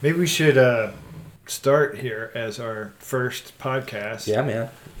Maybe we should start here as our first podcast. Yeah,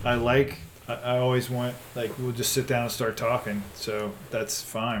 man. I always want, like, we'll just sit down and start talking. So that's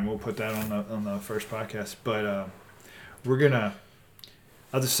fine. We'll put that on the first podcast. But I'll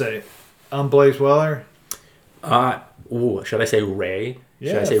just say, I'm Blaise Weller. Should I say Ray?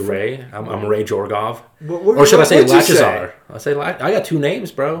 Yeah, should I say Ray? I'm Ray Jorgov. Or should I say Lachazar? I'll say I got two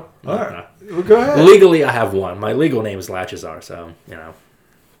names, bro. All right. Well, go ahead. Legally, I have one. My legal name is Lachazar, so, you know.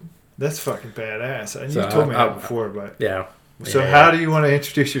 That's fucking badass. And you told me that before, but... Yeah. So how do you want to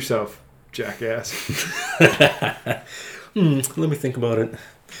introduce yourself, jackass? Let me think about it.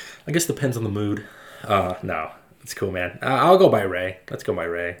 I guess depends on the mood. No. It's cool, man. I'll go by Ray. Let's go by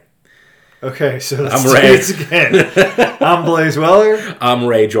Ray. Okay, so let's do this again. I'm Blaise Weller. I'm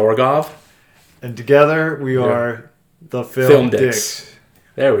Ray Jorgov. And together we are the Film Dicks.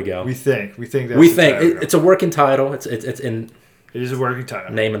 There we go. We think that's it's a working title. It's in... It is a working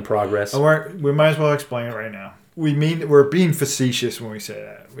title. Name in progress. And we might as well explain it right now. We're being facetious when we say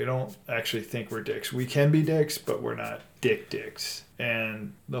that. We don't actually think we're dicks. We can be dicks, but we're not dicks.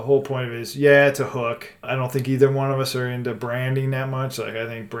 And the whole point of it is, yeah, it's a hook. I don't think either one of us are into branding that much. Like, I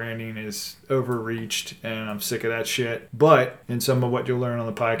think branding is overreached, and I'm sick of that shit. But in some of what you'll learn on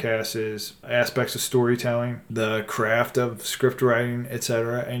the podcast is aspects of storytelling, the craft of script writing,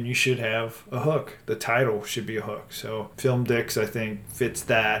 etc. And you should have a hook. The title should be a hook. So Film Dicks, I think, fits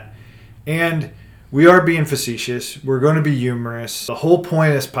that. And we are being facetious. We're going to be humorous. The whole point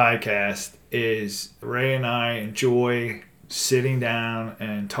of this podcast is Ray and I enjoy sitting down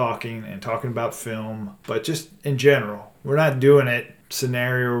and talking about film, but just in general. We're not doing it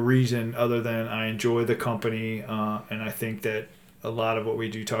scenario reason other than I enjoy the company, and I think that a lot of what we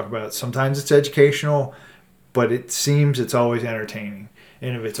do talk about, sometimes it's educational, but it seems it's always entertaining.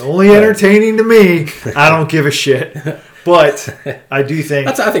 And if it's only entertaining to me, I don't give a shit. But I do think...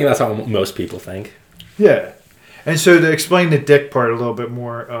 I think that's how most people think. Yeah. And so to explain the dick part a little bit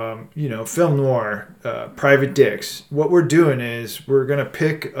more, film noir, private dicks, what we're doing is we're going to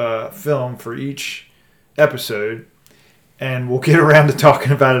pick a film for each episode, and we'll get around to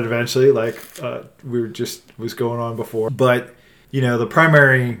talking about it eventually, like was going on before. But, the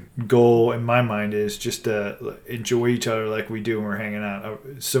primary goal in my mind is just to enjoy each other like we do when we're hanging out.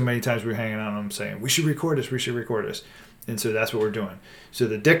 So many times we're hanging out and I'm saying, we should record this. And so that's what we're doing. So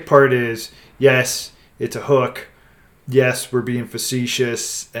the dick part is, yes, it's a hook. Yes, we're being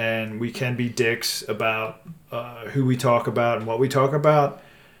facetious, and we can be dicks about who we talk about and what we talk about.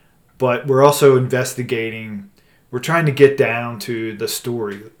 But we're also investigating. We're trying to get down to the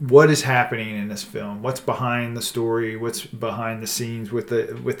story. What is happening in this film? What's behind the story? What's behind the scenes with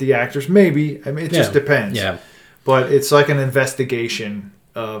the actors? Maybe. I mean, it just depends. Yeah. But it's like an investigation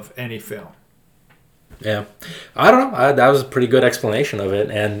of any film. Yeah. I don't know. That was a pretty good explanation of it,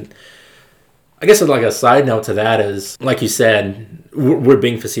 and I guess like a side note to that is, like you said, we're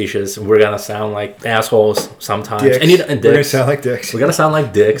being facetious. We're going to sound like assholes sometimes. Dicks. And dicks. We're going to sound like dicks. We're going to sound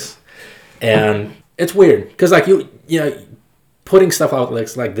like dicks. And it's weird. Because like you putting stuff out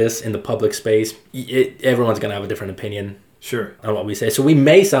like this in the public space, everyone's going to have a different opinion. Sure. On what we say. So we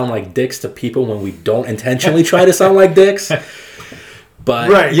may sound like dicks to people when we don't intentionally try to sound like dicks.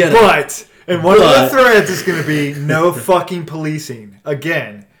 But, right. But, and one of the threads is going to be no fucking policing.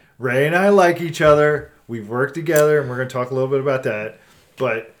 Again. Ray and I like each other. We've worked together, and we're going to talk a little bit about that.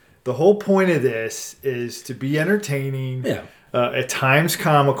 But the whole point of this is to be entertaining, at times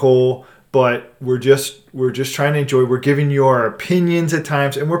comical, but we're just trying to enjoy. We're giving you our opinions at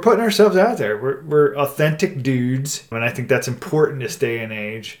times, and we're putting ourselves out there. We're authentic dudes, and I think that's important this day and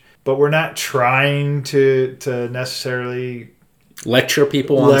age. But we're not trying to necessarily lecture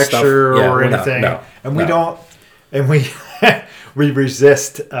people on stuff or anything. We don't. And we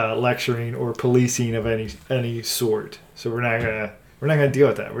resist lecturing or policing of any sort. So we're not gonna deal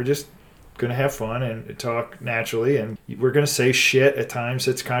with that. We're just gonna have fun and talk naturally, and we're gonna say shit at times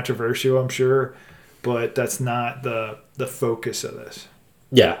that's controversial, I'm sure, but that's not the focus of this.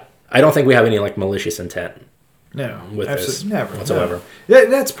 Yeah, I don't think we have any like malicious intent. No, with this never whatsoever. No. Yeah,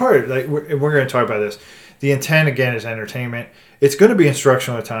 that's part of it. Like we're gonna talk about this. The intent, again, is entertainment. It's going to be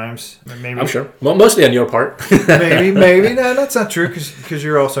instructional at times. Maybe, I'm sure. Well, mostly on your part. maybe. No, that's not true because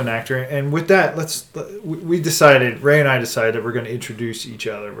you're also an actor. And with that, Ray and I decided we're going to introduce each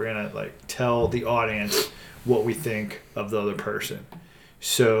other. We're going to tell the audience what we think of the other person.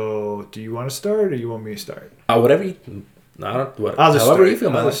 So, do you want to start or do you want me to start? Whatever you... I'll just however start. you feel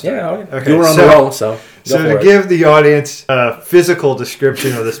about it. Yeah, okay. You were on the roll, so to give the audience a physical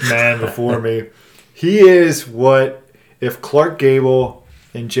description of this man before me, he is what if Clark Gable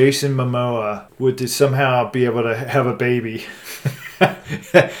and Jason Momoa would somehow be able to have a baby.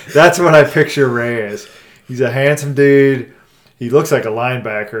 That's what I picture Ray as. He's a handsome dude. He looks like a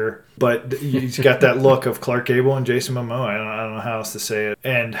linebacker, but he's got that look of Clark Gable and Jason Momoa. I don't know how else to say it.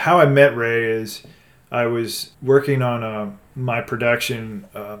 And how I met Ray is I was working on my production.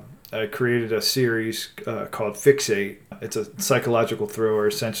 I created a series called Fixate. It's a psychological thriller.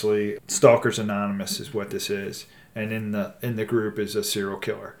 Essentially, Stalkers Anonymous is what this is. And in the group is a serial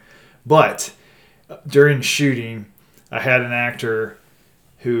killer. But during shooting, I had an actor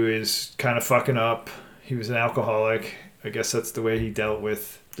who is kind of fucking up. He was an alcoholic. I guess that's the way he dealt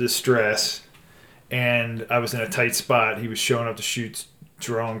with distress. And I was in a tight spot. He was showing up to shoot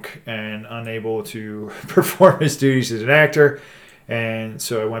drunk and unable to perform his duties as an actor. And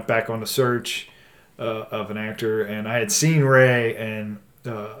so I went back on the search of an actor. And I had seen Ray in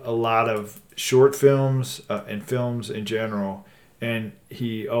a lot of short films and films in general. And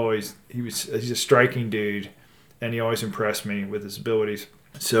he's a striking dude. And he always impressed me with his abilities.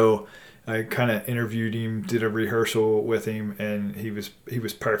 So I kind of interviewed him, did a rehearsal with him, and he was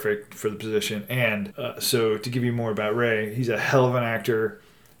perfect for the position. And so to give you more about Ray, he's a hell of an actor.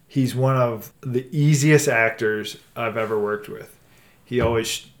 He's one of the easiest actors I've ever worked with. He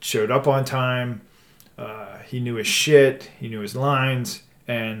always showed up on time. He knew his shit. He knew his lines.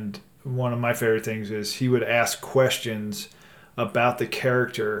 And one of my favorite things is he would ask questions about the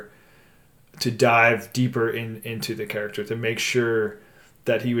character to dive deeper into the character, to make sure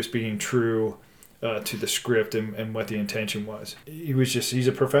that he was being true to the script and what the intention was. He's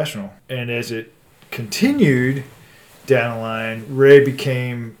a professional. And as it continued down the line, Ray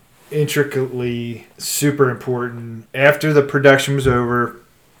became intricately super important. After the production was over,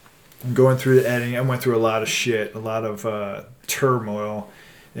 going through the editing, I went through a lot of shit, a lot of turmoil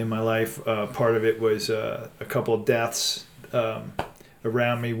in my life. Part of it was a couple of deaths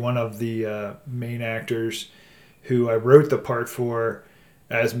around me. One of the main actors who I wrote the part for,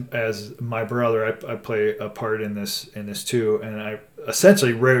 as my brother, I play a part in this too, and I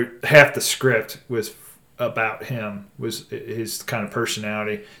essentially wrote half the script was about him, was his kind of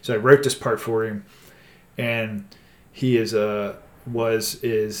personality. So I wrote this part for him, and he is a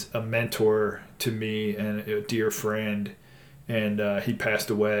mentor to me and a dear friend. And he passed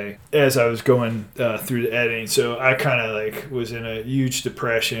away as I was going through the editing. So I kind of was in a huge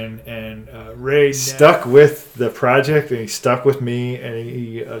depression. And Ray stuck with the project, and he stuck with me, and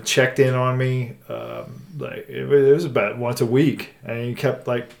he checked in on me. It was about once a week, and he kept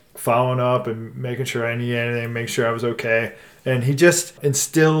following up and making sure I needed anything, make sure I was okay. And he just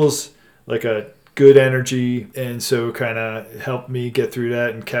instills a good energy, and so kind of helped me get through that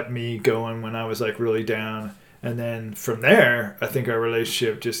and kept me going when I was really down. And then from there, I think our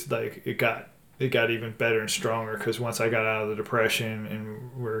relationship just it got even better and stronger, because once I got out of the depression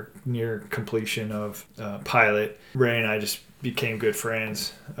and we're near completion of pilot, Ray and I just became good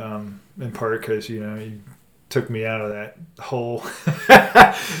friends. In part because he took me out of that hole,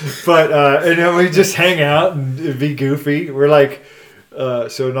 but we just hang out and be goofy. We're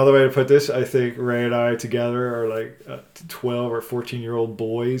so another way to put this, I think Ray and I together are 12 or 14-year-old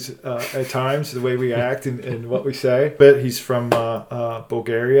boys at times, the way we act and what we say. But he's from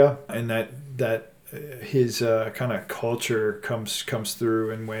Bulgaria, and that his kind of culture comes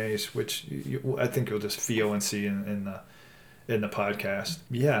through in ways which I think you'll just feel and see in the podcast.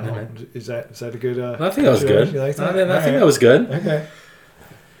 Yeah, no, is that a good? I think that was good. You like that? I think that was good. Okay.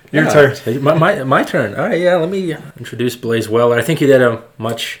 Your turn. My turn. All right, yeah, let me introduce Blaise well. I think you did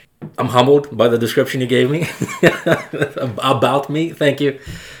I'm humbled by the description you gave me about me. Thank you.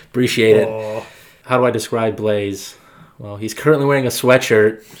 Appreciate it. How do I describe Blaise? Well, he's currently wearing a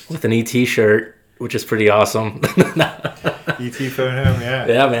sweatshirt with an ET shirt, which is pretty awesome. ET phone home, yeah.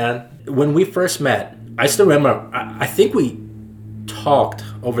 Yeah, man. When we first met, I still remember, I think we talked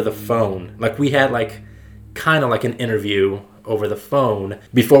over the phone. We had kind of an interview over the phone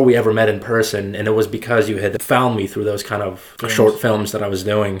before we ever met in person, and it was because you had found me through those kind of short films that I was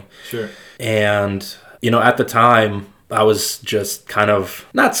doing. Sure. And at the time I was just kind of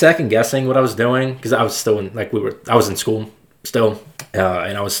not second guessing what I was doing, because I was still in I was in school still,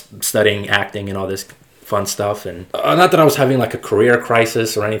 and I was studying acting and all this fun stuff, and not that I was having a career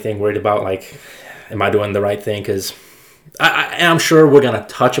crisis or anything, worried about am I doing the right thing, because I'm sure we're gonna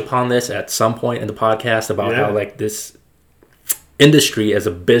touch upon this at some point in the podcast about how this industry as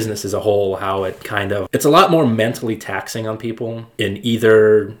a business as a whole, how it's a lot more mentally taxing on people in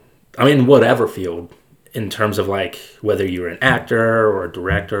whatever field, in terms of whether you're an actor or a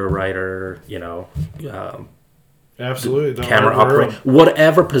director, writer, absolutely, camera operator,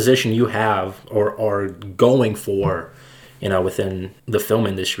 whatever position you have or are going for, within the film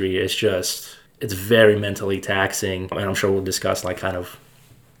industry, it's just it's very mentally taxing, and I'm sure we'll discuss like kind of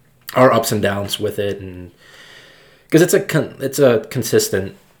our ups and downs with it, and because it's a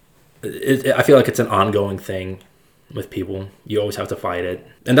consistent. I feel like it's an ongoing thing with people. You always have to fight it,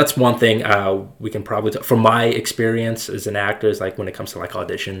 and that's one thing we can probably from my experience as an actor is like when it comes to like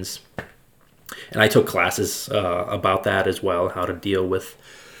auditions, and I took classes about that as well, how to deal with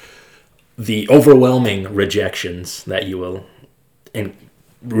the overwhelming rejections that you will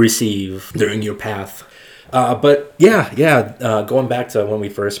receive during your path. But going back to when we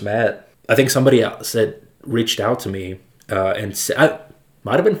first met, I think somebody else reached out to me and said,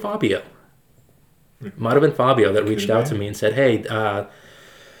 might have been Fabio that reached out to me and said, hey,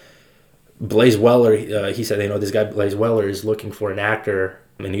 Blaise Weller, he said, this guy Blaise Weller is looking for an actor,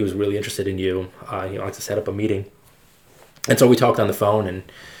 and he was really interested in you. He wants to set up a meeting. And so we talked on the phone, and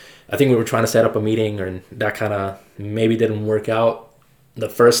I think we were trying to set up a meeting, and that kind of maybe didn't work out the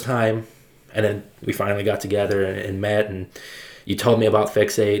first time. And then we finally got together and met, and you told me about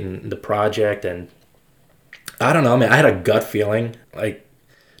Fixate and the project, and I don't know, man, I had a gut feeling, like,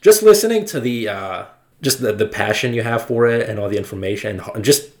 just listening to the passion you have for it and all the information and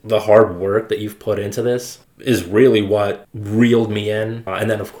just the hard work that you've put into this is really what reeled me in. And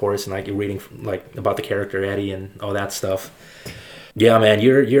then, of course, like you're reading like about the character Eddie and all that stuff. Yeah, man,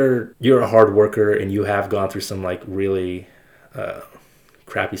 you're a hard worker, and you have gone through some like really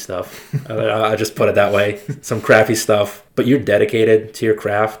crappy stuff. I just put it that way, some crappy stuff. But you're dedicated to your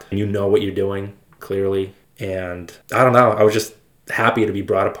craft, and you know what you're doing clearly. And I don't know, I was just happy to be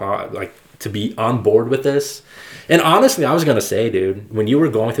brought upon, like to be on board with this. And honestly, I was gonna say, dude, when you were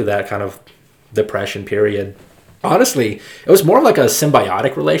going through that kind of depression period, honestly, it was more of like a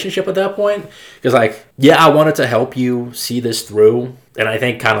symbiotic relationship at that point. Because like, yeah, I wanted to help you see this through, and I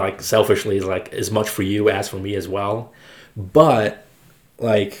think kind of like selfishly is like as much for you as for me as well. But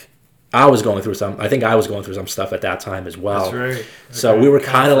like, I was going through some stuff at that time as well. That's right. So we were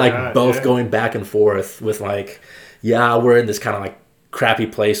kind of like both going back and forth with like, yeah, we're in this kind of like crappy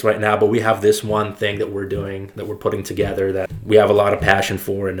place right now, but we have this one thing that we're doing, that we're putting together, that we have a lot of passion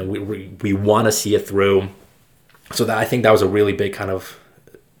for, and we want to see it through. So that I think that was a really big kind of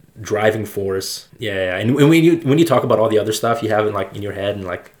driving force. Yeah. And when you talk about all the other stuff you have in your head and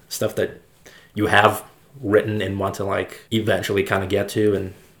like stuff that you have written and want to like eventually kind of get to,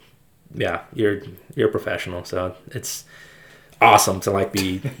 and yeah, you're a professional, so it's awesome to like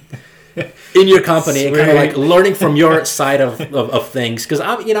be in your company and kind of like learning from your side of things, because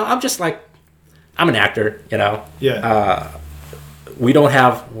I'm just like, I'm an actor, we don't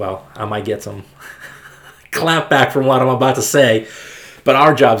have, well, I might get some clap back from what I'm about to say, but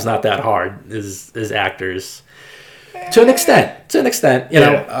our job's not that hard as actors to an extent,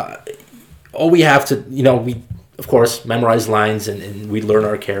 all we have to, we of course memorize lines and we learn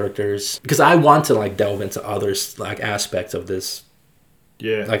our characters, because I want to like delve into other like aspects of this.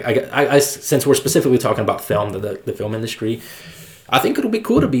 Yeah. Like I since we're specifically talking about film, the film industry, I think it'll be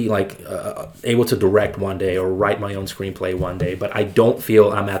cool to be like able to direct one day or write my own screenplay one day, but I don't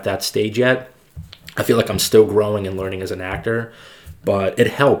feel I'm at that stage yet. I feel like I'm still growing and learning as an actor, but it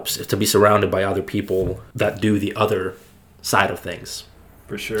helps to be surrounded by other people that do the other side of things.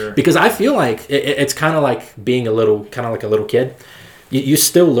 For sure. Because I feel like it's kind of like being a little kid. You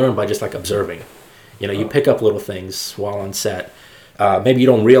still learn by just like observing. You pick up little things while on set. Maybe you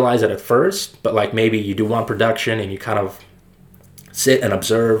don't realize it at first, but like maybe you do one production and you kind of sit and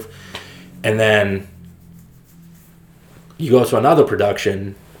observe, and then you go to another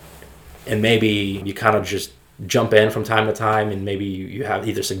production and maybe you kind of just jump in from time to time, and maybe you have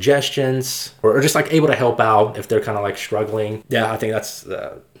either suggestions or just like able to help out if they're kind of like struggling. Yeah, I think that's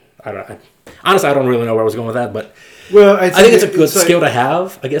honestly, I don't really know where I was going with that, but I think it's a good skill to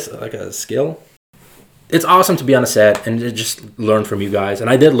have, I guess, like a skill. It's awesome to be on a set and to just learn from you guys, and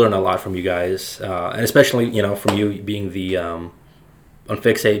I did learn a lot from you guys, and especially from you being the on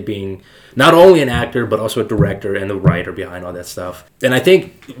Fixate, being not only an actor but also a director and the writer behind all that stuff. And I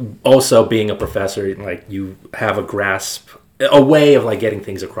think also being a professor, like you have a way of like getting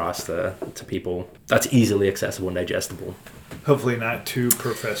things across to people that's easily accessible and digestible. Hopefully not too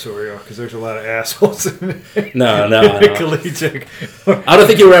professorial, because there's a lot of assholes in No. collegiate. I don't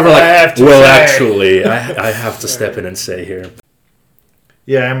think you were ever like, actually, I have to step in and say here.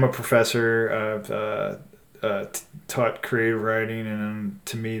 Yeah, I'm a professor. I've taught creative writing, and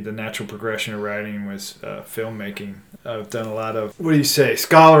to me, the natural progression of writing was filmmaking. I've done a lot of,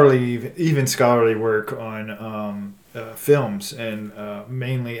 scholarly work on films, and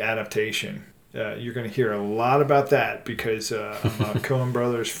mainly adaptation. You're going to hear a lot about that because I'm a Coen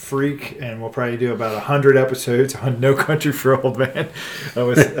Brothers freak, and we'll probably do about 100 episodes on No Country for Old Men.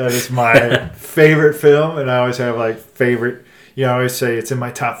 That is my favorite film, and I always have like favorite. I always say it's in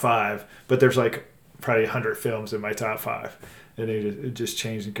my top 5, but there's like probably 100 films in my top 5, and it just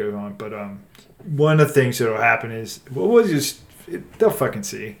changed and goes on. But one of the things that will happen is they'll fucking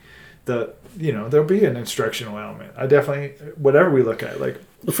see there'll be an instructional element. I definitely, whatever we look at, like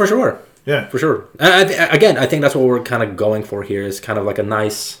for sure. Yeah, for sure. Again, I think that's what we're kind of going for here is kind of like a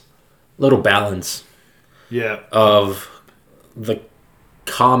nice little balance. Yeah. Of the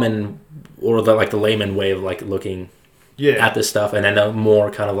common or the layman way of like looking at this stuff, and then a more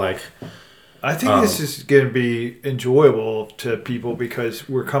kind of like. I think this is going to be enjoyable to people because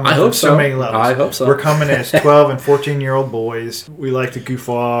we're coming from so many levels. I hope so. We're coming as 12 and 14-year-old boys. We like to goof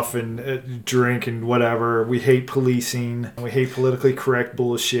off and drink and whatever. We hate policing. We hate politically correct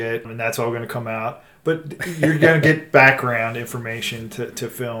bullshit, and that's all going to come out. But you're going to get background information to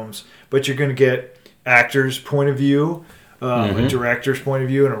films. But you're going to get actors' point of view, a director's point of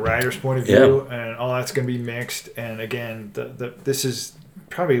view, and a writer's point of view, and all that's going to be mixed. And again, this is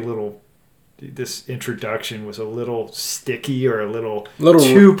probably a little... This introduction was a little sticky or a little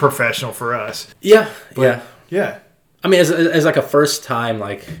too professional for us. Yeah. I mean, as like a first time,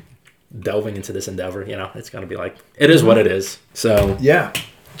 like delving into this endeavor, it's gonna be like it is what it is. So yeah.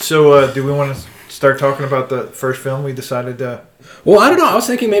 So do we want to start talking about the first film we decided to? Well, I don't know. I was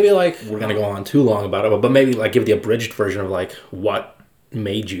thinking maybe like we're gonna go on too long about it, but maybe like give the abridged version of like what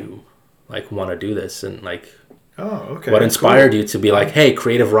made you like want to do this and like. Oh, okay. What inspired you to be like, hey,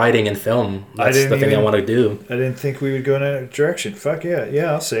 creative writing and film? That's the thing I want to do. I didn't think we would go in that direction. Fuck yeah.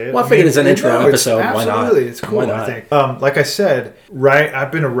 Yeah, I'll say it. Well, I figured it's an intro episode. Why not? Absolutely. It's cool, I think. Like I said,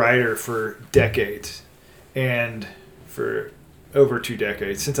 I've been a writer for decades. And for over 2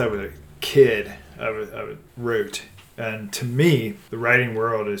 decades. Since I was a kid, I wrote. And to me, the writing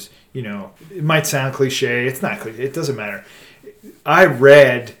world is, it might sound cliche. It's not cliche. It doesn't matter. I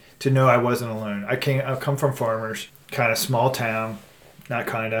read... to know I wasn't alone. I come from farmers, kind of small town,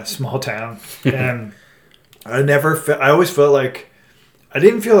 small town, and I always felt like I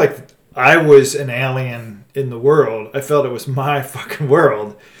didn't feel like I was an alien in the world. I felt it was my fucking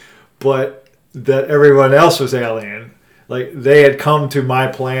world, but that everyone else was alien. Like they had come to my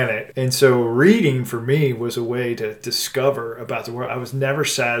planet, and so reading for me was a way to discover about the world. I was never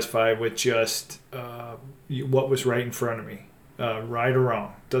satisfied with just what was right in front of me. Right or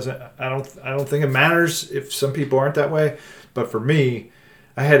wrong, I don't think it matters if some people aren't that way, but for me,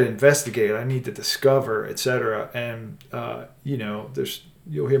 I had to investigate. I need to discover, etc. And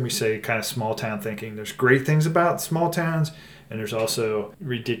you'll hear me say kind of small town thinking. There's great things about small towns, and there's also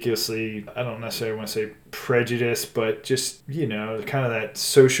ridiculously, I don't necessarily want to say prejudice, but just kind of that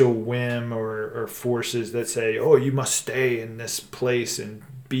social whim or forces that say, oh, you must stay in this place and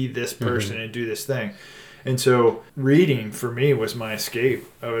be this person and do this thing. And so reading for me was my escape.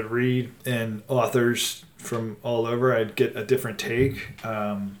 I would read and authors from all over. I'd get a different take.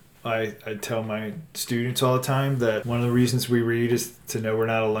 I tell my students all the time that one of the reasons we read is to know we're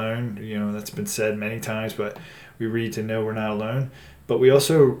not alone. That's been said many times, but we read to know we're not alone. But we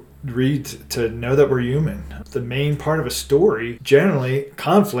also read to know that we're human. The main part of a story, generally,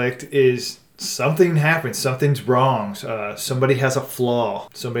 conflict is something happens, something's wrong. Somebody has a flaw,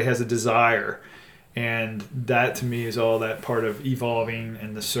 somebody has a desire. And that to me is all that part of evolving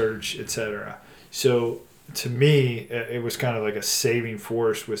and the search, etc. So to me, it was kind of like a saving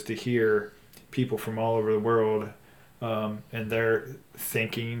force was to hear people from all over the world and their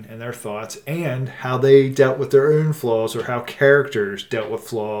thinking and their thoughts and how they dealt with their own flaws or how characters dealt with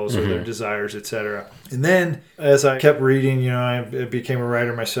flaws or their desires, etc. And then as I kept reading, I became a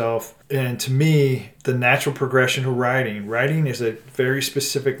writer myself. And to me, the natural progression of writing is a very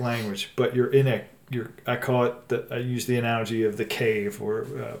specific language, but you're in a I call it, I use the analogy of the cave or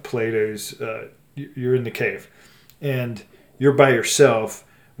Plato's, you're in the cave and you're by yourself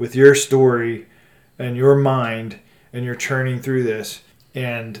with your story and your mind and you're churning through this.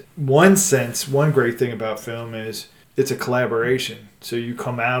 And one great thing about film is it's a collaboration. So you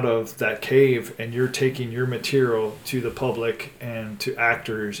come out of that cave and you're taking your material to the public and to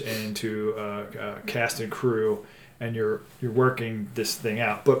actors and to cast and crew and you're working this thing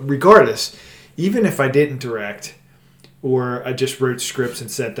out. But regardless, even if I didn't direct or I just wrote scripts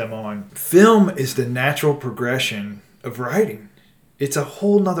and sent them on, film is the natural progression of writing. It's a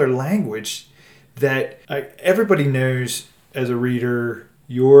whole nother language that everybody knows as a reader.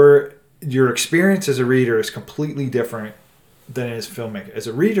 Your experience as a reader is completely different than it is filmmaking. As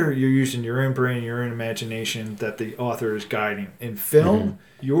a reader, you're using your own brain, your own imagination that the author is guiding. In film,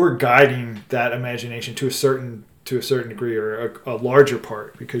 you're guiding that imagination to a certain degree, or a larger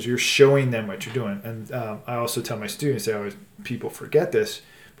part, because you're showing them what you're doing. And I also tell my students, people forget this,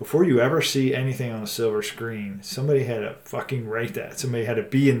 before you ever see anything on a silver screen, somebody had to fucking write that. Somebody had to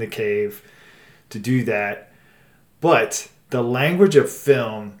be in the cave to do that. But the language of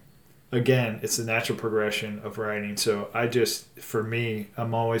film, again, it's the natural progression of writing. So for me,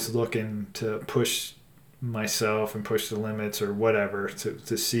 I'm always looking to push myself and push the limits or whatever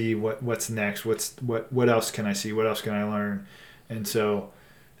to see what's next. What else can I see? What else can I learn? And so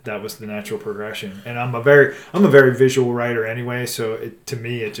that was the natural progression. And I'm a very visual writer anyway. So to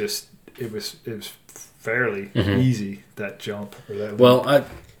me, it was fairly easy, that jump. Or that well,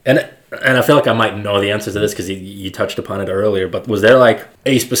 and I feel like I might know the answer to this because you touched upon it earlier. But was there like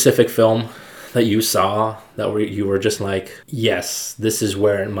a specific film that you saw that you were just like, yes, this is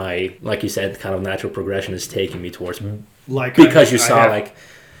where my, like you said, kind of natural progression is taking me towards? Like because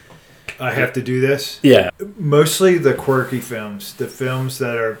I have to do this. Yeah. Mostly the quirky films, the films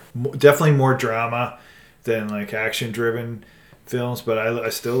that are definitely more drama than like action-driven films. But I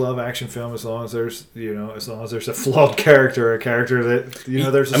still love action film as long as there's a flawed character, a character that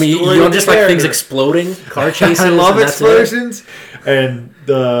there's a story. You don't just like things exploding, car chases. I love explosions, and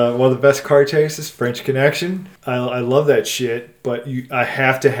the best car chases, French Connection. I love that shit. But I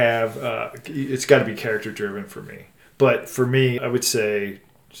have to have it's got to be character-driven for me. But for me, I would say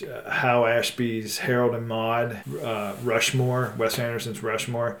Hal Ashby's Harold and Maude, Rushmore, Wes Anderson's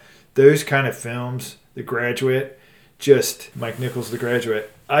Rushmore, those kind of films, The Graduate, just Mike Nichols' The Graduate.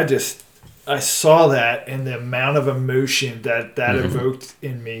 I saw that, and the amount of emotion that evoked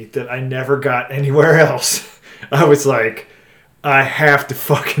in me that I never got anywhere else. I was like, I have to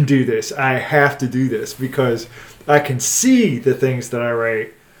fucking do this. I have to do this because I can see the things that I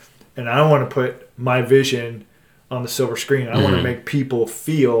write, and I don't want to put my vision on the silver screen. I want to make people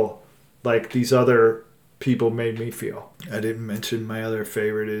feel like these other people made me feel. I didn't mention my other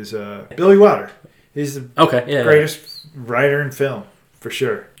favorite is Billy Wilder. He's the greatest writer in film, for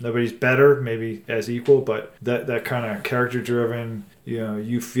sure. Nobody's better, maybe as equal, but that kind of character-driven,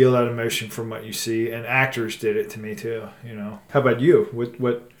 you feel that emotion from what you see, and actors did it to me too. How about you?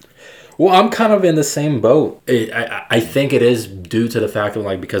 What? Well, I'm kind of in the same boat. I think it is due to the fact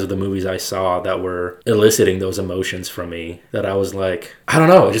of because of the movies I saw that were eliciting those emotions from me, that I was like, I don't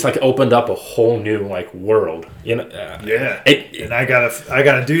know, it just opened up a whole new world. Yeah. And I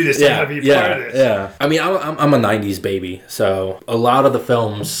gotta do this. Yeah, to be part of this. Yeah. I mean, I'm a '90s baby, so a lot of the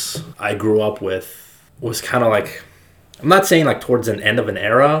films I grew up with was kind of I'm not saying towards an end of an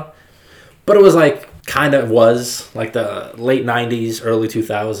era, but it was kind of was the late 90s, early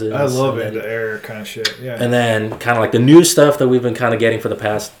 2000s. I love it, the era kind of shit, yeah. And then kind of the new stuff that we've been kind of getting for the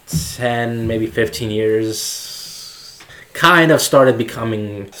past 10, maybe 15 years kind of started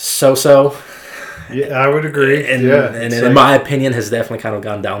becoming so-so. Yeah, I would agree. And in my opinion, has definitely kind of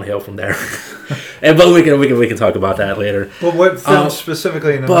gone downhill from there. But we can talk about that later. But what films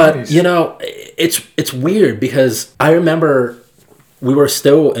specifically in the 90s? But, it's weird because I remember we were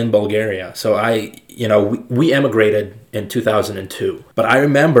still in Bulgaria. So we emigrated in 2002. But I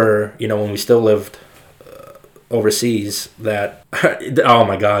remember, when we still lived overseas, that, oh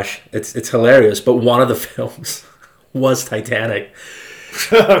my gosh, it's hilarious. But one of the films was Titanic.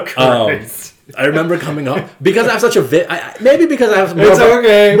 I remember coming up because I have such a maybe because I have more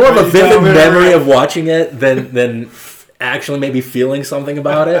of a vivid memory of watching it than actually maybe feeling something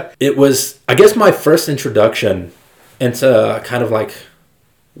about it. It was, I guess, my first introduction into kind of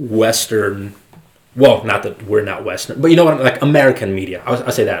Western. Well, not that we're not Western, but you know what? American media.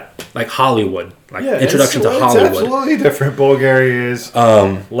 I say that, Hollywood, introduction to Hollywood. It's absolutely different. Bulgaria is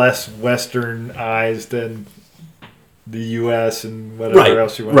less Westernized than the U.S. and whatever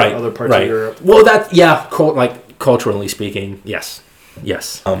else you want. Other parts of Europe. Well, culturally speaking, yes.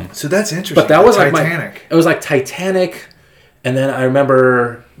 So that's interesting. But that was Titanic. It was Titanic, and then I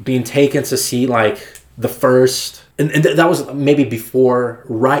remember being taken to see the first, and that was maybe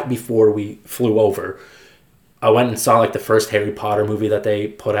right before we flew over. I went and saw the first Harry Potter movie that they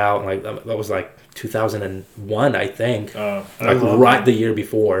put out. That was 2001, I think. The year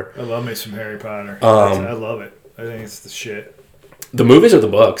before. I love me some Harry Potter. I love it. I think it's the shit. The movies or the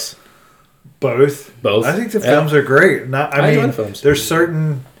books? Both. I think the films are great. I mean, the films. There's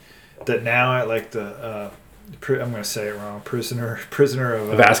certain that now I like the. I'm going to say it wrong. Prisoner of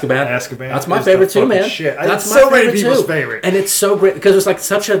Azkaban. Azkaban. That's my favorite too, man. Shit. That's so many people's favorite, and it's so great because it was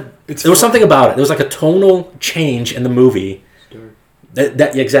there was something about it. There was a tonal change in the movie.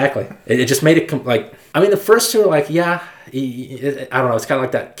 That exactly. It just made it I mean, the first two are I don't know. It's kind of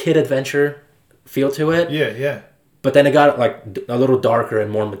like that kid adventure feel to it. Yeah, yeah. But then it got like a little darker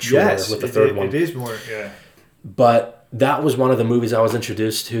and more mature with the third one. It is more, yeah. But that was one of the movies I was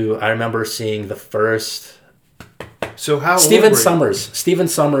introduced to. I remember seeing the first. So how Stephen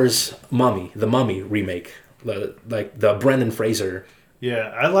Sommers' Mummy, the Mummy remake, the Brendan Fraser.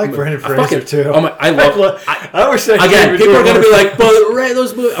 Yeah, I like Brendan Fraser too. I love. I wish again, people are gonna be like, "But Ray,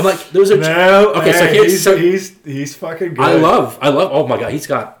 those movies." I'm like, "Those are no." Okay, hey, he's fucking good. I love. Oh my god, he's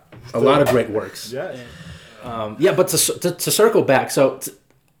got a lot of great works. Yeah. But to circle back, so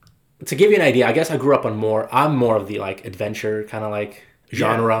to give you an idea, I guess I grew up on I'm more of the like adventure kind of like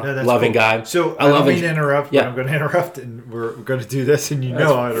genre loving guy. So I don't mean to interrupt, but I'm going to interrupt, and we're going to do this, and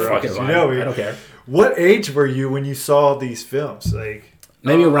I'll interrupt. I don't care. What age were you when you saw these films? Like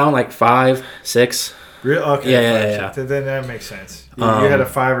maybe around like 5, 6. Really? Okay. Yeah. Then that makes sense. You had a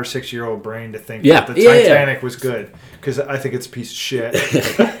 5 or 6 year old brain to think that the Titanic was good. Because I think it's a piece of shit,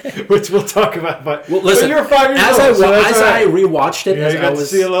 which we'll talk about. But listen, you're 5 years old. As I rewatched it, you got to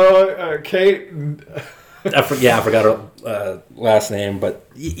see a little Kate. I forgot her last name, but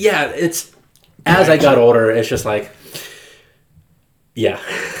yeah, it's as I got older, it's just like, yeah,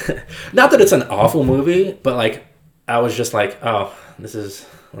 not that it's an awful movie, but like I was just like, oh, this is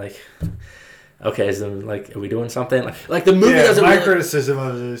like. Okay, so like, are we doing something? Like the movie doesn't. My criticism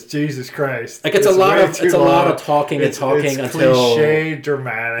of it is Jesus Christ. Like it's a lot of talking and talking it's until cliche,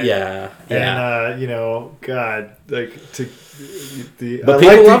 dramatic. Yeah. And God, like But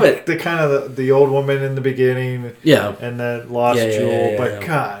people love it. The kind of the old woman in the beginning. Yeah. And the lost jewel, but yeah.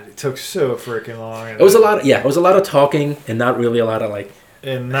 God, it took so freaking long. It was a lot. It was a lot of talking and not really a lot of like.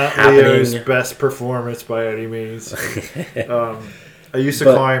 And not happening. Leo's best performance by any means. I used to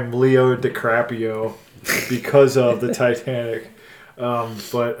call him Leo DiCaprio because of the Titanic,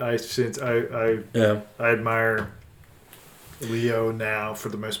 but I admire Leo now for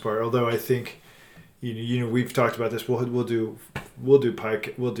the most part. Although I think we've talked about this. We'll do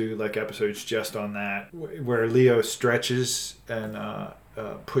like episodes just on that where Leo stretches and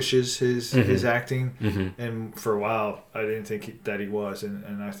pushes his acting, and for a while I didn't think that he was,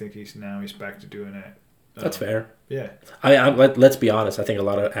 and I think he's back to doing it. That's fair. Yeah. Let's be honest. I think a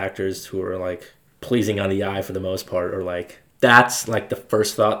lot of actors who are like pleasing on the eye for the most part are like that's like the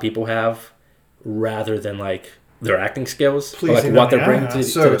first thought people have, rather than like their acting skills, pleasing or like what they're bringing to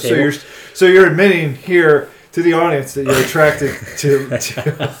the table. So you're admitting here to the audience that you're attracted to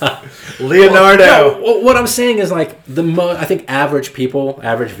Leonardo. Well, what I'm saying is like I think average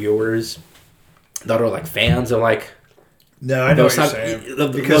viewers that are like fans of like. No, I know what you're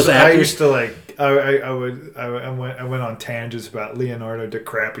saying. Because I used to like. I went on tangents about Leonardo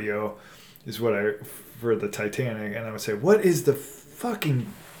DiCaprio is for the Titanic, and I would say, what is the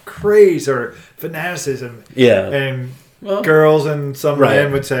fucking craze or fanaticism? Yeah. And girls and some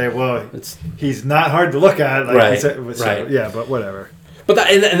men would say, well, he's not hard to look at. Like, right. Yeah, but whatever. But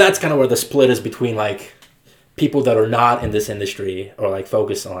and that's kind of where the split is between like people that are not in this industry or like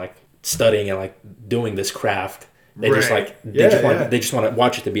focused on like studying and like doing this craft. They just like they just want to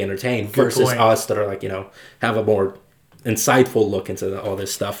watch it to be entertained versus us that are like have a more insightful look into all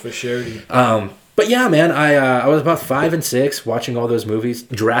this stuff. For sure. But yeah, man, I was about 5 and 6 watching all those movies.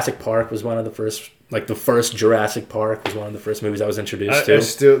 Jurassic Park was one of the first. Like the first Jurassic Park was one of the first movies I was introduced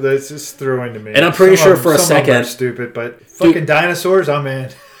to. That's just thrilling to me. And I'm pretty sure for a second, are stupid, but fucking dinosaurs, I'm in.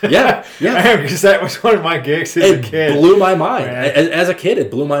 Yeah. Because that was one of my gigs as a kid. It blew my mind. As a kid,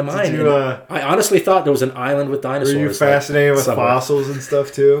 it blew my mind. I honestly thought there was an island with dinosaurs. Were you fascinated with fossils and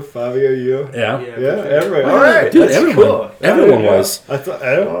stuff too, Fabio? You? Yeah. Everybody. All right, dude. that's everyone, cool. Everyone was. I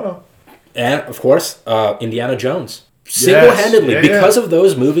don't know. And of course, Indiana Jones. Single-handedly, because of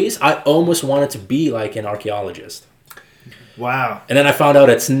those movies, I almost wanted to be like an archaeologist. Wow. And then I found out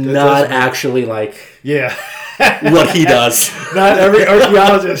it's not actually like what he does. Not every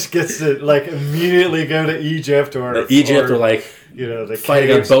archaeologist gets to like immediately go to Egypt or like the fighting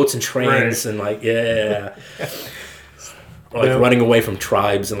caves. on boats and trains and like or like running away from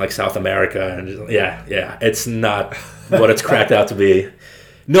tribes in like South America and it's not what it's cracked out to be.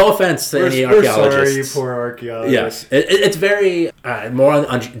 No offense to any archaeologists. We're sorry, you poor archaeologists. Yes, it's very more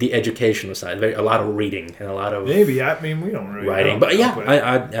on the educational side. A lot of reading and a lot of we don't really writing, but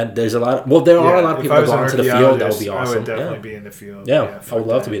there's a lot. There are a lot of people that go into the field. That would be awesome. I would definitely be in the field. Yeah, I would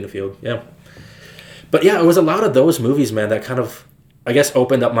love to be in the field. Yeah, but it was a lot of those movies, man, that kind of, I guess,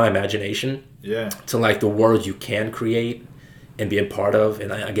 opened up my imagination. Yeah. To like the world you can create and be a part of,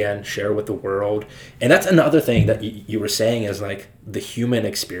 and again share with the world. And that's another thing that you were saying is like the human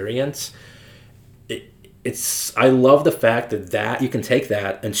experience. I love the fact that you can take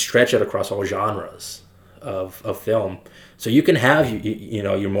that and stretch it across all genres of film. So you can have you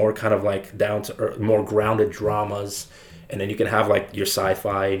know, your more kind of like down to earth, more grounded dramas, and then you can have like your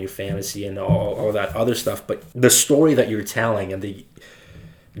sci-fi and your fantasy and all that other stuff. But the story that you're telling and the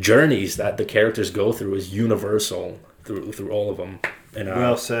journeys that the characters go through is universal through all of them. And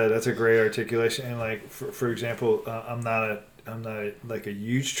well said. That's a great articulation. And like for example, I'm not like a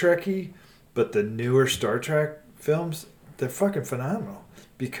huge Trekkie, but the newer Star Trek films, they're fucking phenomenal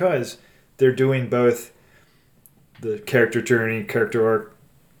because they're doing both the character journey, character arc,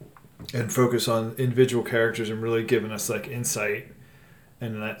 and focus on individual characters and really giving us like insight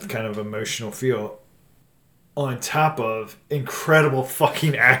and that kind of emotional feel on top of incredible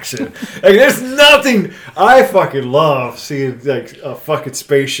fucking action. Like there's nothing I fucking love seeing like a fucking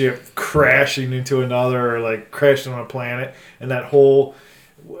spaceship crashing into another or like crashing on a planet and that whole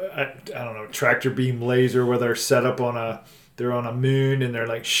I don't know, tractor beam laser where they're set up they're on a moon and they're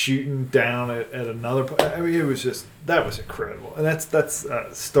like shooting down at another. I mean, it was just, that was incredible. And that's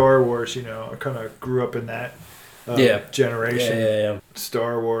Star Wars, you know, I kind of grew up in that generation. Yeah.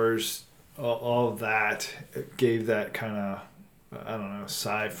 Star Wars, all of that gave that kind of, I don't know,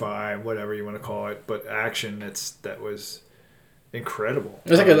 sci-fi, whatever you want to call it, but action, that was incredible.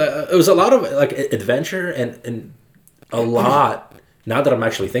 It was like it was a lot of like adventure and a lot. Now that I'm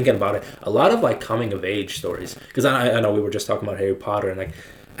actually thinking about it, a lot of like coming of age stories. Because I know we were just talking about Harry Potter, and like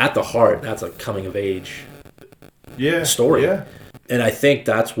at the heart, that's a coming of age story. Yeah. And I think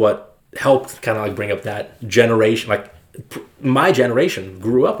that's what helped kind of like bring up that generation. Like my generation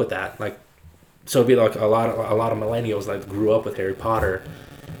grew up with that. Like so it'd be like a lot of millennials like grew up with Harry Potter.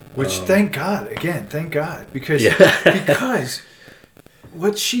 Which thank God because because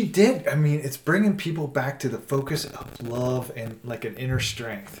what she did, I mean, it's bringing people back to the focus of love and like an inner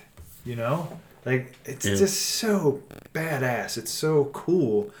strength, you know? Like it's just so badass. It's so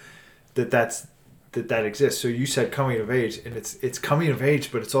cool that exists. So you said coming of age, and it's coming of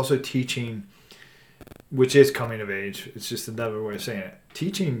age, but it's also teaching, which is coming of age. It's just another way of saying it.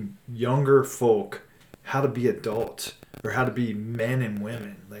 Teaching younger folk how to be adults or how to be men and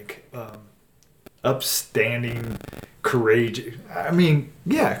women, like upstanding, courage. I mean,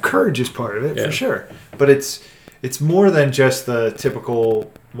 yeah, courage is part of it for sure, but it's more than just the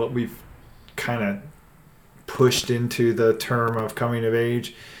typical what we've kind of pushed into the term of coming of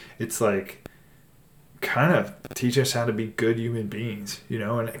age. It's like kind of teach us how to be good human beings, you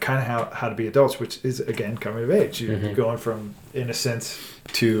know, and kind of how to be adults, which is again coming of age. You're going from innocence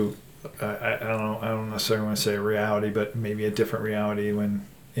to I don't necessarily want to say reality, but maybe a different reality when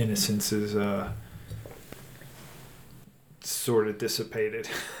innocence is sort of dissipated.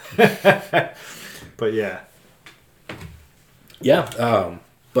 But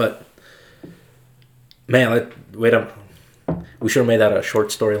but man, we should have made that a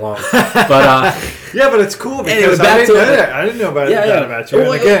short story long. But but it's cool because I didn't know about that about you.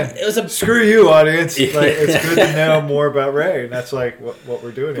 Well, and again, it was screw you, audience. Like, it's good to know more about Ray, and that's like what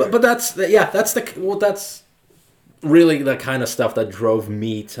we're doing here. But that's really the kind of stuff that drove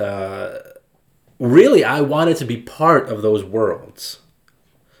me to. Really, I wanted to be part of those worlds.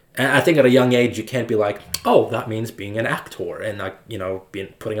 And I think at a young age, you can't be like, oh, that means being an actor and like, you know,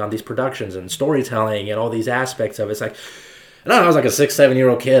 putting on these productions and storytelling and all these aspects of it. It's like, and I was like a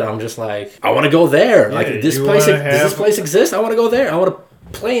 6-7-year-old kid. I'm just like, I want to go there. Yeah, like does this place exist? I want to go there. I want to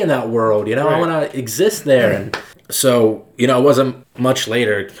play in that world. You know, right. I want to exist there. And so, you know, it wasn't much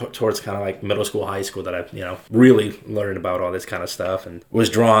later towards kind of like middle school, high school that I, you know, really learned about all this kind of stuff and was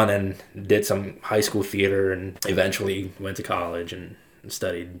drawn and did some high school theater and eventually went to college and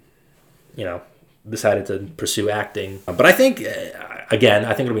studied, you know, decided to pursue acting. But I think, again,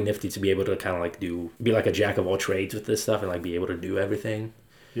 I think it'll be nifty to be able to kind of like be like a jack of all trades with this stuff and like be able to do everything.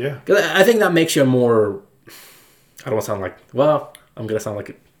 Yeah. Because I think that makes you a more, I don't want to sound like, well, I'm going to sound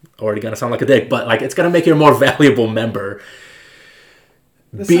like, already going to sound like a dick, but like it's going to make you a more valuable member.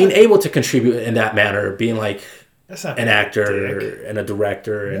 Being able to contribute in that manner, being like an actor and a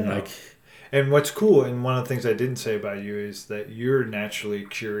director and like... And what's cool, and one of the things I didn't say about you is that you're naturally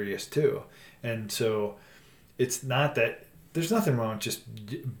curious too. And so it's not that there's nothing wrong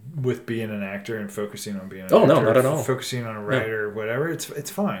with being an actor and focusing on being an actor. Oh, no, not at all. Focusing on a writer or whatever, it's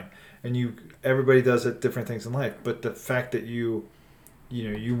fine. And everybody does it, different things in life. But the fact that you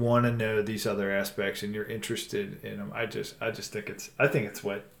want to know these other aspects and you're interested in them, I just think it's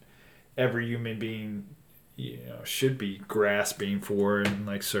what every human being, you know, should be grasping for and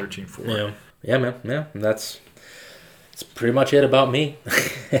like searching for. Yeah, man. Yeah, that's pretty much it about me.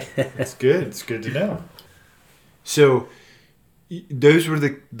 That's good. It's good to know. So, those were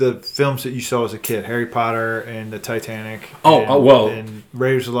the films that you saw as a kid: Harry Potter and the Titanic. And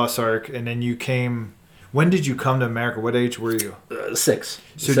Raiders of the Lost Ark. And then you came. When did you come to America? What age were you? 6.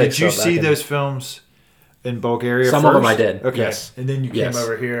 So did you see those films in Bulgaria Some first? of them I did. Okay. Yes. And then you came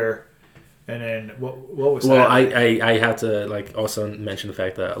over here, and then what was that? Well, I have to like also mention the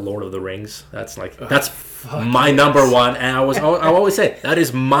fact that Lord of the Rings. That's like my number one, and I always say that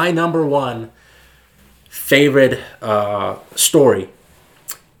is my number one favorite story.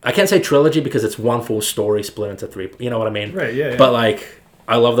 I can't say trilogy because it's one full story split into 3. You know what I mean? Right. Yeah. But like,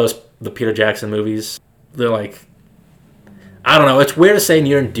 I love the Peter Jackson movies. They're like, I don't know. It's weird to say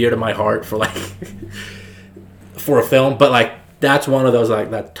near and dear to my heart for like for a film, but like that's one of those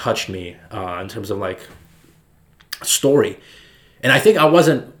like that touched me in terms of like story, and I think I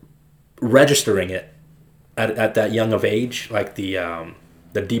wasn't registering it at that young of age, like the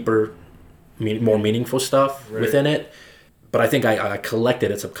deeper, more meaningful stuff within it. But I think I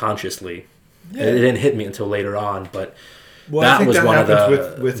collected it subconsciously. Yeah. It didn't hit me until later on, but I think that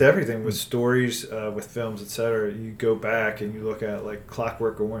happens with everything, with stories, with films, etc. You go back and you look at like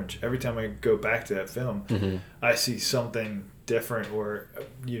Clockwork Orange. Every time I go back to that film, I see something different, or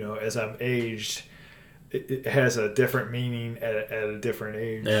as I'm aged, it has a different meaning at a different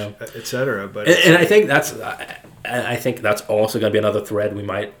age, etc. But and I think that's also going to be another thread we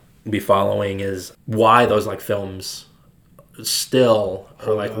might be following, is why those like films still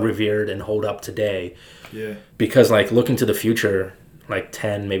are like revered and hold up today. Yeah. Because like looking to the future, like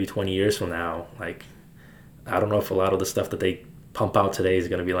 10, maybe 20 years from now, like I don't know if a lot of the stuff that they pump out today is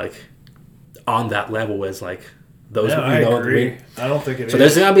going to be like on that level as like those. I agree. I don't think it is. So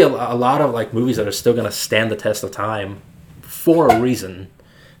there's going to be a lot of like movies that are still going to stand the test of time for a reason.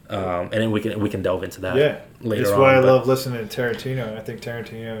 And then we can delve into that later on. That's why I love listening to Tarantino. I think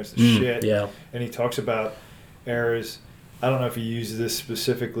Tarantino is the shit. Yeah. And he talks about eras. I don't know if he uses this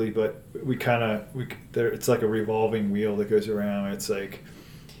specifically, but it's like a revolving wheel that goes around. It's like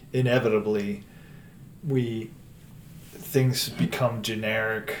inevitably things become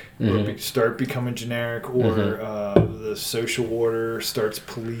generic, or start becoming generic, or the social order starts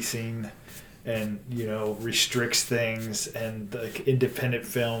policing and restricts things, and like independent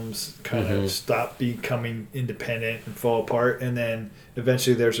films kind of stop becoming independent and fall apart, and then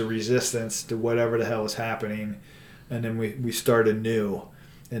eventually there's a resistance to whatever the hell is happening. And then we start anew,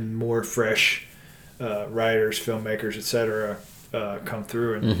 and more fresh writers, filmmakers, etc. Come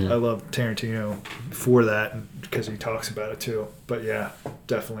through. And I love Tarantino for that, because he talks about it too. But yeah,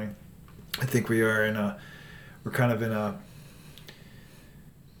 definitely. I think we're kind of in a,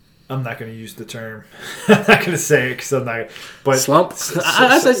 I'm not going to use the term. I'm not going to say it because I'm not. But slump.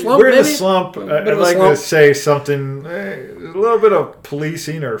 I say slump. We're in a slump. I'd like to say something. A little bit of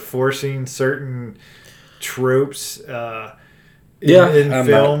policing or forcing certain tropes in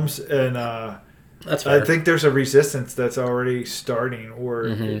films, and that's fair. I think there's a resistance that's already starting, or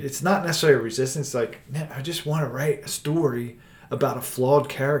it's not necessarily a resistance. Like, man, I just want to write a story about a flawed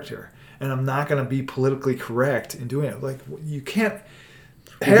character, and I'm not going to be politically correct in doing it. Like, you can't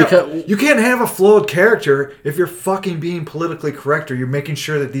have a flawed character if you're fucking being politically correct, or you're making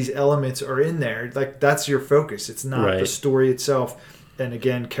sure that these elements are in there. Like, that's your focus. It's not the story itself. And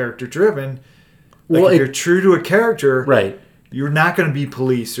again, character driven. Like, if you're true to a character, you're not going to be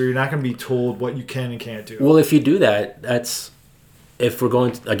policed, or you're not going to be told what you can and can't do. Well, if you do that, that's, if we're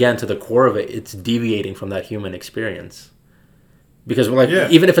going again to the core of it, it's deviating from that human experience. Because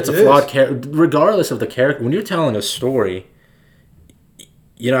even if it's a flawed character, regardless of the character, when you're telling a story,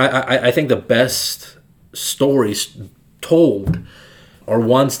 I think the best stories told are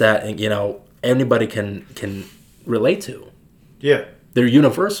ones that anybody can relate to. Yeah, they're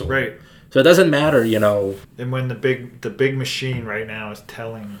universal. Right. So it doesn't matter, And when the big machine right now is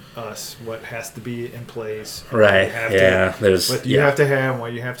telling us what has to be in place, right? There's what you have to have,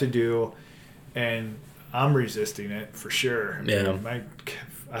 what you have to do, and I'm resisting it for sure. I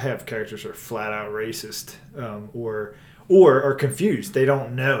have characters that are flat out racist, or are confused. They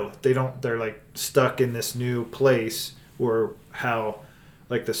don't know. They're like stuck in this new place, or how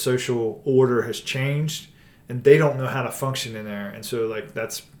like the social order has changed, and they don't know how to function in there. And so like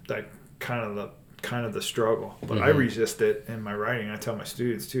that's like kind of the struggle. But I resist it in my writing. I tell my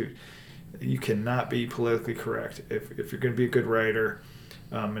students too, you cannot be politically correct if you're going to be a good writer,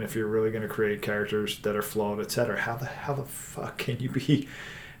 and if you're really going to create characters that are flawed, etc. How the fuck can you be?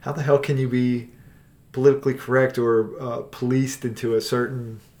 How the hell can you be politically correct, or policed into a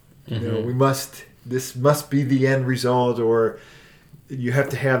certain? This must be the end result, or you have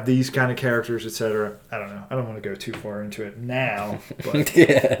to have these kind of characters, etc. I don't know. I don't want to go too far into it now. But,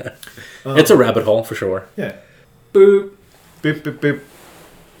 it's a rabbit hole for sure. Yeah. Boop. Boop, boop, boop.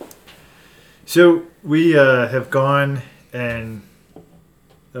 So we have gone and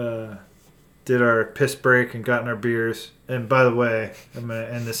did our piss break and gotten our beers. And by the way, I'm going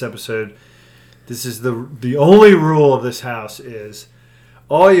to end this episode. This is the only rule of this house is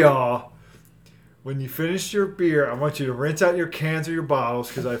all y'all, when you finish your beer, I want you to rinse out your cans or your bottles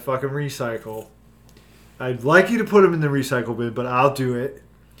because I fucking recycle. I'd like you to put them in the recycle bin, but I'll do it.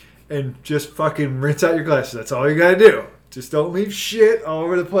 And just fucking rinse out your glasses. That's all you gotta do. Just don't leave shit all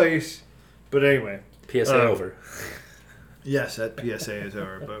over the place. But anyway. PSA over. Yes, that PSA is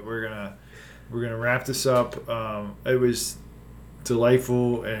over. But we're gonna wrap this up. It was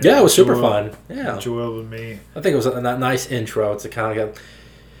delightful and it was super fun. Yeah, enjoyable to me. I think it was a nice intro to kind of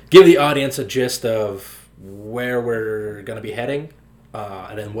give the audience a gist of where we're gonna be heading,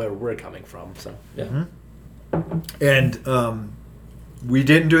 and then where we're coming from. So yeah, and we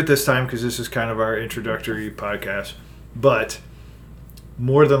didn't do it this time because this is kind of our introductory podcast, but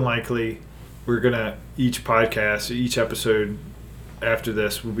more than likely, we're gonna each episode after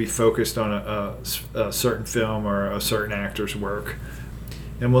this will be focused on a certain film or a certain actor's work,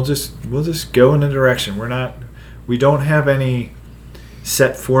 and we'll just go in a direction. We don't have any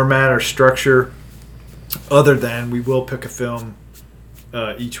set format or structure, other than we will pick a film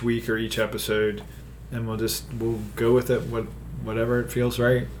each week or each episode, and we'll go with it whatever it feels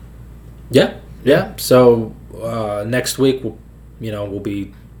right. Yeah. So next week we'll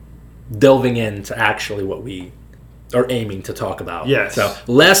be delving into actually what we are aiming to talk about. Yes. So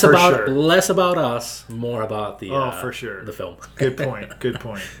less about us, more about the for sure, the film. Good point.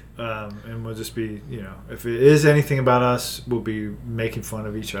 And we'll just be, if it is anything about us, we'll be making fun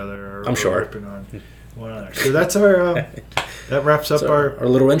of each other. Or, I'm sure. Ripping on one another. So that's our. That wraps up our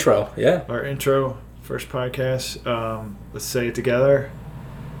little intro. Yeah. Our intro, first podcast. Let's say it together.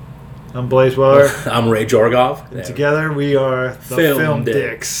 I'm Blaise Weller. I'm Ray Jorgov. And together we are the Film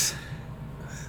Dicks.